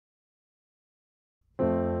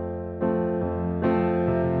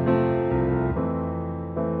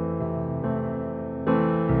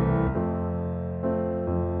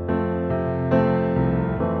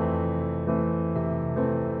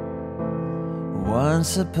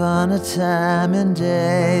Once upon a time in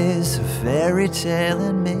days of fairy tale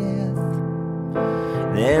and myth,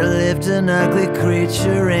 there lived an ugly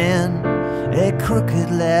creature in a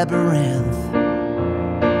crooked labyrinth.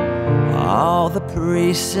 All the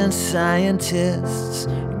priests and scientists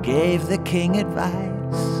gave the king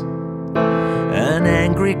advice. An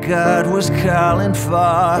angry god was calling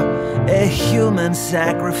for a human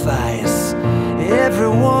sacrifice.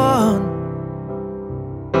 Everyone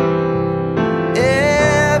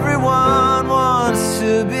wants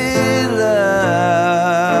to be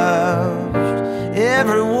loved.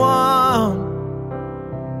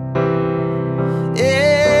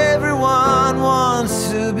 Everyone wants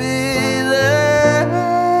to be loved.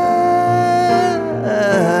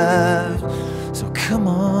 So come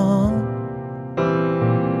on.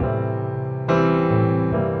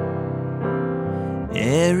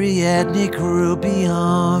 Ariadne grew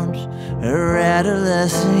beyond her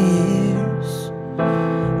adolescent years.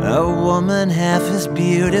 A woman half as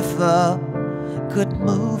beautiful could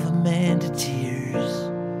move a man to tears.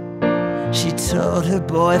 She told her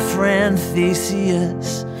boyfriend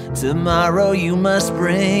Theseus, tomorrow you must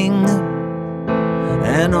bring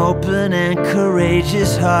an open and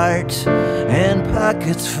courageous heart and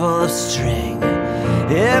pockets full of string.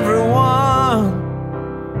 Everyone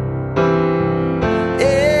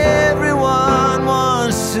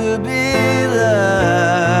wants to be loved.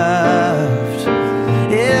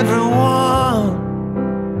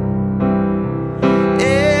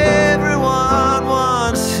 Everyone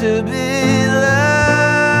wants to be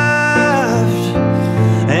loved.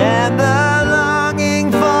 And the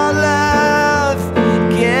longing for love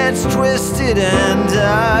gets twisted and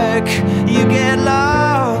dark. You get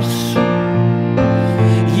lost.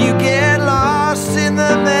 You get lost in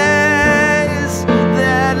the maze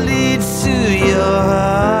that leads to your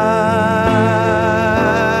heart.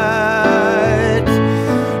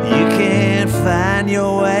 You can't find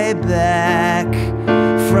your way back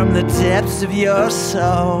from the depths of your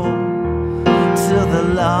soul till the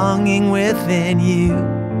longing within you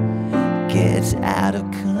gets out of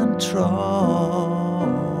control.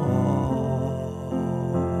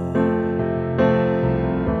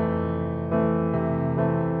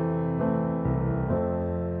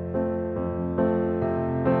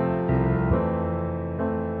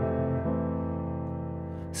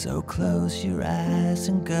 So close your eyes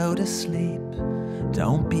and go to sleep.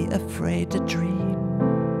 Don't be afraid to dream.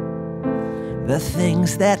 The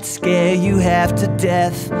things that scare you half to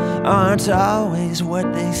death aren't always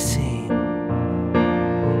what they seem.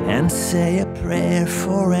 And say a prayer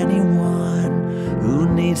for anyone who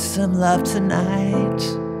needs some love tonight.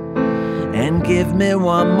 And give me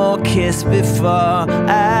one more kiss before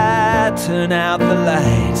I turn out the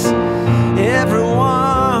lights.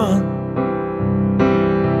 Everyone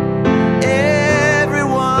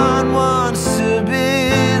wants to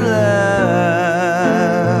be loved.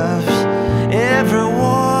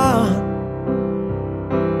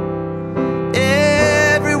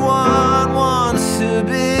 Everyone wants to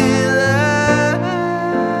be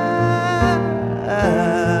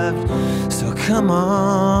loved. So come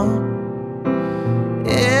on.